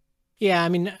 Yeah, I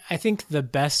mean, I think the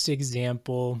best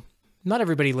example, not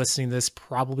everybody listening to this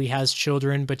probably has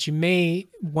children, but you may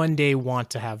one day want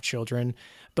to have children.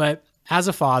 But as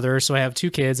a father, so I have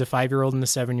 2 kids, a 5-year-old and a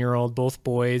 7-year-old, both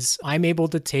boys. I'm able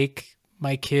to take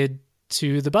my kid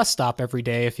to the bus stop every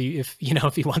day if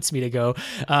he wants me to go.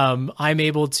 I'm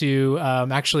able to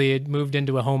actually moved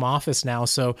into a home office now,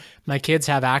 so my kids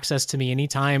have access to me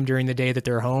anytime during the day that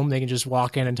they're home. They can just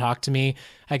walk in and talk to me.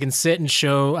 I can sit and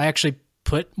show. I actually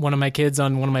put one of my kids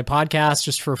on one of my podcasts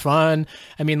just for fun.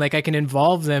 I mean, like, I can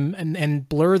involve them and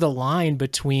blur the line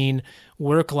between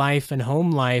work life and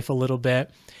home life a little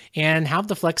bit, and have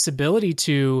the flexibility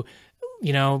to,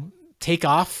 take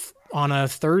off on a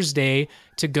Thursday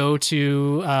to go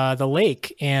to the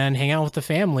lake and hang out with the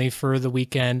family for the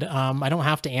weekend. I don't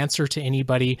have to answer to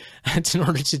anybody in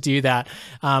order to do that.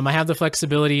 I have the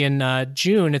flexibility in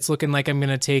June. It's looking like I'm going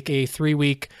to take a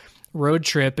 3-week road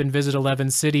trip and visit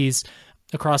 11 cities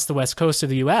across the West Coast of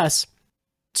the US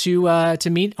to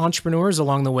meet entrepreneurs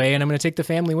along the way. And I'm going to take the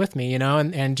family with me,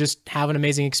 and just have an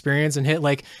amazing experience and hit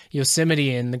like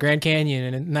Yosemite and the Grand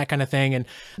Canyon and that kind of thing. And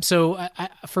so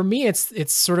for me,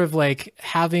 it's sort of like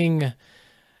having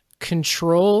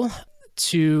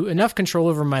enough control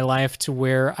over my life to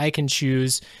where I can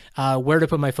choose where to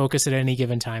put my focus at any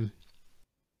given time.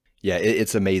 Yeah,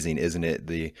 it's amazing, isn't it?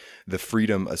 The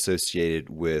freedom associated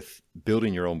with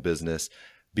building your own business,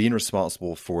 being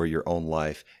responsible for your own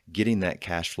life, getting that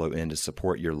cash flow in to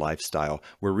support your lifestyle.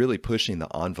 We're really pushing the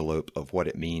envelope of what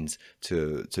it means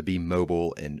to be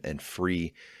mobile and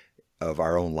free of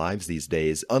our own lives these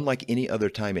days. Unlike any other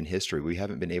time in history, we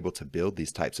haven't been able to build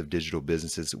these types of digital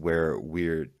businesses where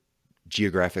we're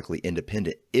geographically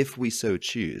independent if we so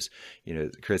choose.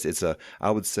 Chris, I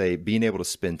would say being able to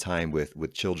spend time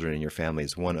with children and your family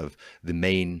is one of the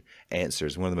main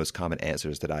answers, one of the most common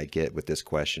answers that I get with this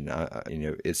question.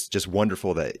 It's just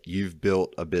wonderful that you've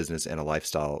built a business and a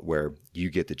lifestyle where you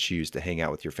get to choose to hang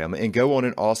out with your family and go on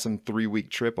an awesome 3-week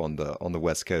trip on the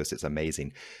West Coast. It's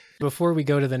amazing. Before we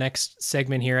go to the next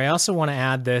segment here, I also want to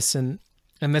add this, and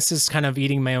this is kind of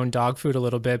eating my own dog food a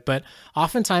little bit, but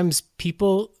oftentimes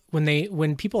people,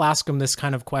 when people ask them this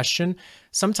kind of question,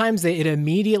 sometimes it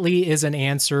immediately is an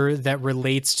answer that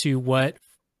relates to what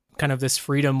kind of this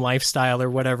freedom lifestyle or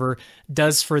whatever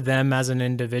does for them as an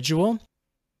individual.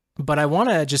 But I want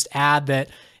to just add that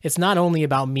it's not only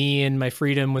about me and my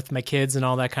freedom with my kids and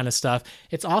all that kind of stuff.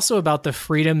 It's also about the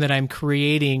freedom that I'm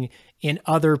creating in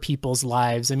other people's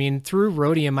lives. I mean, through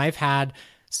Rhodium, I've had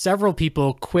several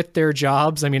people quit their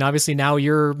jobs. I mean, obviously now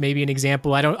you're maybe an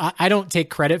example. I don't take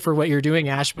credit for what you're doing,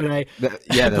 Ash, but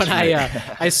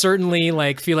I certainly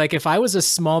like feel like if I was a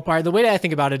small part, the way that I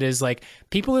think about it is like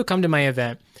people who come to my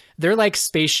event, they're like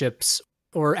spaceships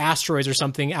or asteroids or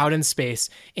something out in space.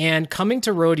 And coming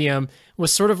to Rhodium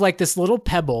was sort of like this little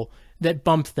pebble that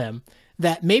bumped them.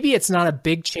 That maybe it's not a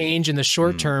big change in the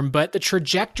short term, but the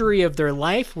trajectory of their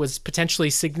life was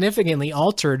potentially significantly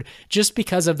altered just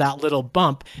because of that little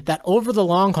bump, that over the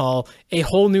long haul, a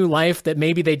whole new life that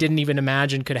maybe they didn't even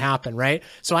imagine could happen, right?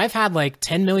 So I've had like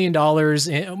 $10 million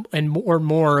or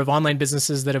more of online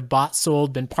businesses that have bought,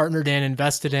 sold, been partnered in,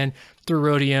 invested in through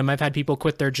Rhodium. I've had people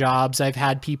quit their jobs. I've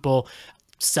had people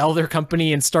sell their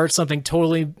company and start something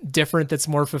totally different that's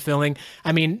more fulfilling.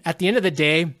 I mean, at the end of the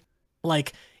day,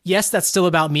 like, yes, that's still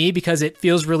about me because it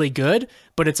feels really good,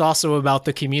 but it's also about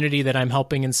the community that I'm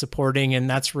helping and supporting. And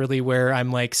that's really where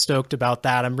I'm like stoked about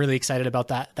that. I'm really excited about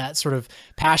that sort of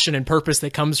passion and purpose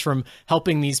that comes from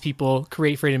helping these people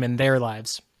create freedom in their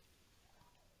lives.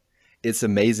 It's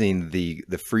amazing the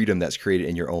freedom that's created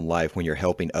in your own life when you're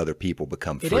helping other people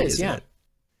become free, isn't it?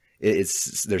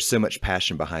 There's so much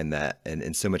passion behind that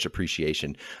and so much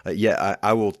appreciation.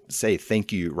 I will say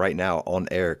thank you right now on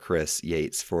air, Chris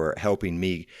Yates, for helping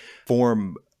me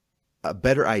form a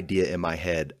better idea in my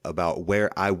head about where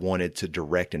I wanted to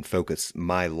direct and focus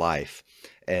my life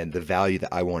and the value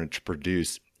that I wanted to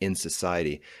produce in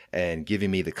society, and giving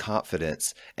me the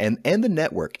confidence and the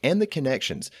network and the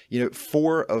connections.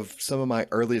 4 of some of my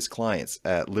earliest clients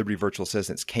at Liberty Virtual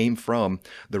Assistants came from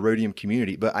the Rhodium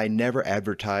community, but I never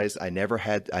advertised. I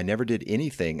never did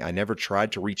anything. I never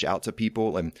tried to reach out to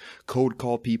people and cold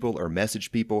call people or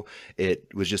message people.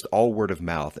 It was just all word of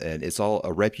mouth, and it's all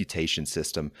a reputation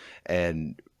system.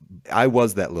 And I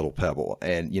was that little pebble,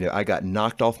 and I got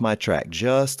knocked off my track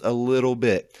just a little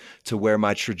bit to where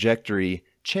my trajectory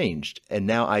changed. And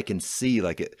now I can see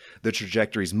the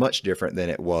trajectory is much different than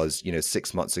it was,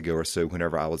 6 months ago or so,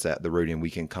 whenever I was at the Rhodium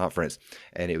Weekend conference.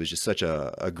 And it was just such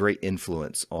a great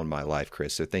influence on my life,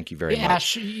 Chris. So thank you very much.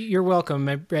 Ash, you're welcome.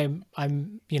 I'm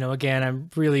again, I'm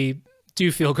really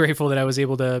do feel grateful that I was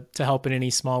able to help in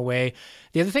any small way.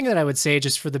 The other thing that I would say,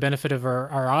 just for the benefit of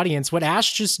our audience, what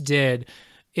Ash just did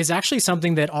is actually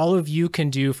something that all of you can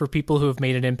do for people who have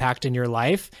made an impact in your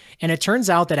life. And it turns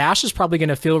out that Ash is probably going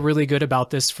to feel really good about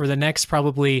this for the next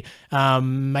probably,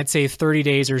 I'd say 30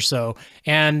 days or so.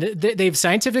 And they've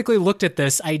scientifically looked at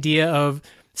this idea of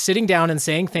sitting down and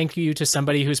saying thank you to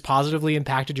somebody who's positively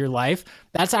impacted your life.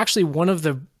 That's actually one of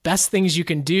the best things you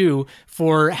can do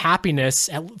for happiness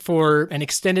for an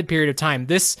extended period of time.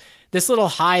 This little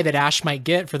high that Ash might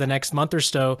get for the next month or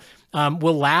so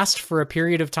will last for a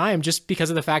period of time just because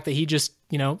of the fact that he just,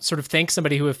 sort of thanks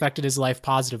somebody who affected his life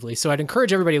positively. So I'd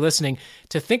encourage everybody listening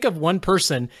to think of one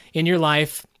person in your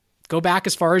life, go back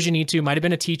as far as you need to, might have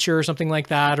been a teacher or something like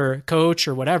that, or a coach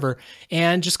or whatever,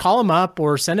 and just call them up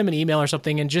or send them an email or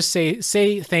something and just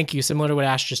say thank you, similar to what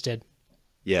Ash just did.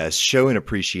 Yeah, showing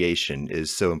appreciation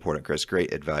is so important, Chris.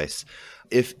 Great advice.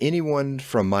 If anyone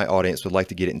from my audience would like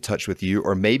to get in touch with you,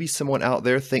 or maybe someone out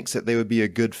there thinks that they would be a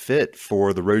good fit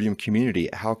for the Rhodium community,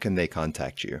 how can they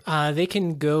contact you? They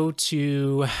can go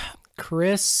to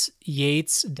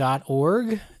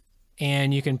chrisyates.org,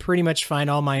 and you can pretty much find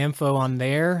all my info on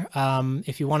there.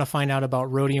 If you want to find out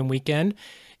about Rhodium Weekend,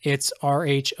 it's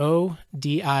RHODIUM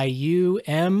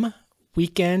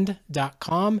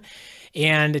weekend.com.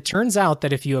 And it turns out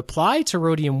that if you apply to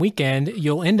Rhodium Weekend,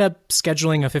 you'll end up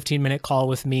scheduling a 15-minute call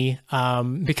with me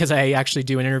because I actually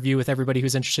do an interview with everybody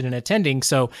who's interested in attending.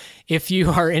 So if you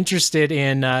are interested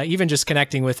in even just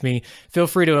connecting with me, feel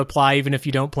free to apply even if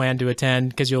you don't plan to attend,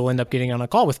 because you'll end up getting on a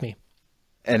call with me.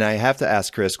 And I have to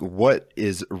ask, Chris, what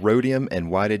is Rhodium and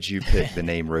why did you pick the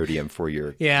name Rhodium for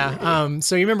your... Yeah.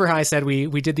 So you remember how I said we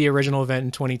did the original event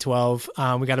in 2012.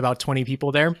 We got about 20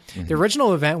 people there. Mm-hmm. The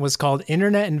original event was called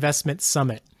Internet Investment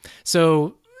Summit.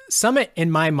 So Summit in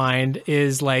my mind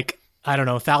is like, I don't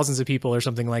know, thousands of people or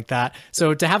something like that.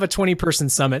 So to have a 20-person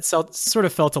summit sort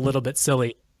of felt a little bit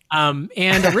silly.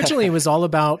 And originally it was all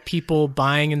about people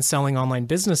buying and selling online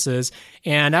businesses.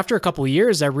 And after a couple of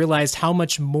years, I realized how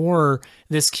much more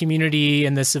this community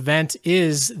and this event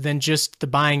is than just the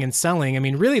buying and selling. I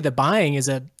mean, really the buying is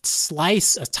a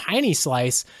slice, a tiny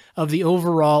slice of the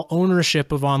overall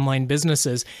ownership of online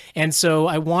businesses. And so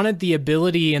I wanted the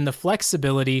ability and the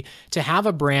flexibility to have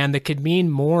a brand that could mean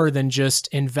more than just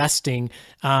investing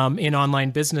in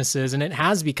online businesses. And it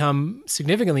has become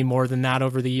significantly more than that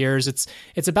over the years. It's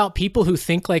about people who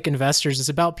think like investors. It's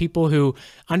about people who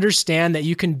understand that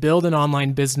you can build an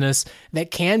online business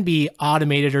that can be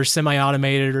automated or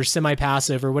semi-automated or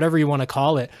semi-passive or whatever you want to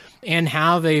call it, and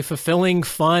have a fulfilling,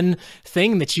 fun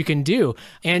thing that you can do.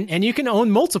 And you can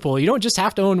own multiple. You don't just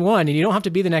have to own one, and you don't have to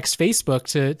be the next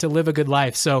Facebook to live a good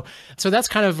life. So that's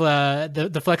kind of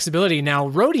the flexibility. Now,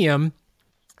 rhodium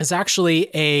is actually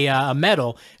a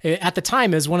metal. At the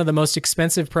time, is one of the most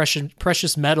expensive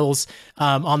precious metals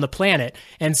on the planet.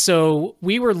 And so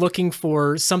we were looking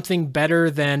for something better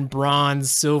than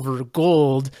bronze, silver,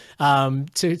 gold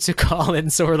to call it.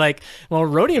 And so we're like, well,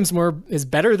 rhodium's is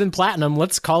better than platinum.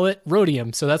 Let's call it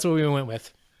rhodium. So that's what we went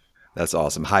with. That's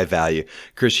awesome. High value.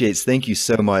 Chris Yates, thank you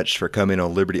so much for coming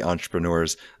on Liberty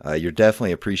Entrepreneurs. You're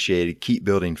definitely appreciated. Keep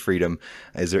building freedom.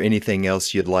 Is there anything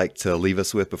else you'd like to leave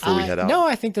us with before we head out? No,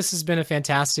 I think this has been a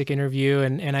fantastic interview.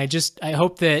 And I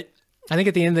hope that, I think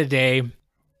at the end of the day,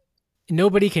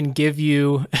 nobody can give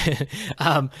you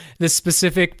the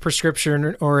specific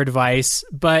prescription or advice,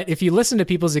 but if you listen to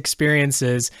people's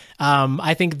experiences,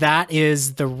 I think that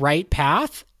is the right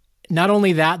path. Not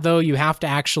only that, though, you have to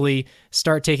actually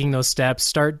start taking those steps,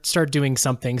 start doing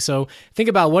something. So think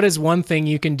about what is one thing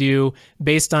you can do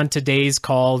based on today's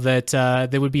call that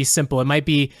would be simple. It might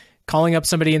be calling up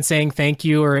somebody and saying thank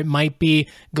you, or it might be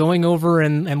going over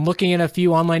and looking at a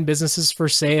few online businesses for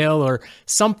sale, or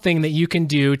something that you can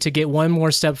do to get one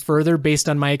more step further based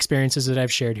on my experiences that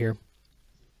I've shared here.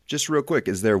 Just real quick,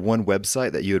 is there one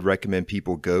website that you would recommend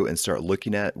people go and start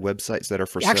looking at websites that are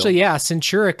for sale? Actually, yeah,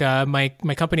 Centurica, my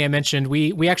company I mentioned,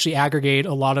 we actually aggregate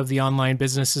a lot of the online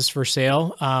businesses for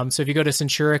sale. So if you go to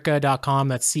centurica.com,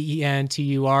 that's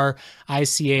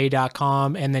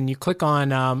CENTURICA.com, and then you click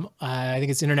on, I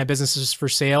think it's Internet Businesses for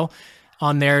Sale.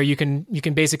 On there, you can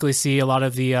basically see a lot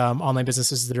of the online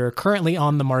businesses that are currently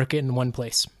on the market in one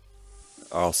place.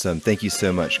 Awesome. Thank you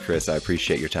so much, Chris. I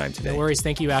appreciate your time today. No worries.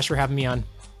 Thank you, Ash, for having me on.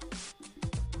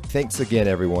 Thanks again,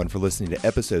 everyone, for listening to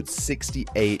episode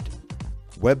 68,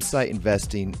 Website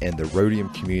Investing and the Rhodium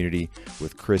Community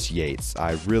with Chris Yates.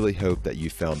 I really hope that you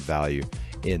found value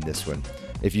in this one.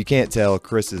 If you can't tell,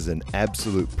 Chris is an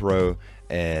absolute pro,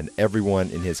 and everyone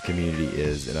in his community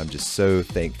is, and I'm just so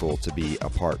thankful to be a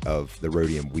part of the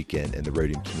Rhodium Weekend and the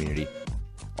Rhodium Community.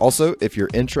 Also, if you're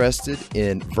interested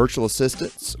in virtual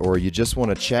assistants, or you just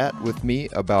want to chat with me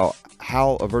about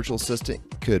how a virtual assistant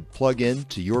could plug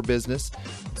into your business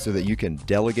so that you can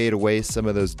delegate away some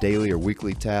of those daily or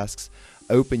weekly tasks,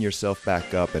 open yourself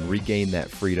back up, and regain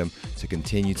that freedom to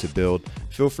continue to build,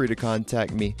 feel free to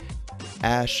contact me,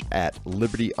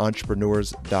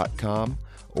 ash@libertyentrepreneurs.com,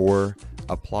 or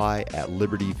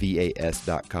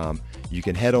apply@libertyvas.com. You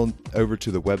can head on over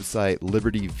to the website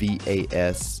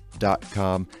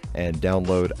libertyvas.com and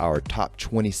download our top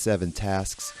 27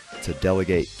 tasks to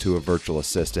delegate to a virtual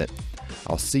assistant.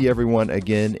 I'll see everyone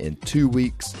again in 2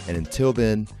 weeks, and until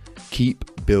then,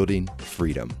 keep building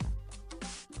freedom.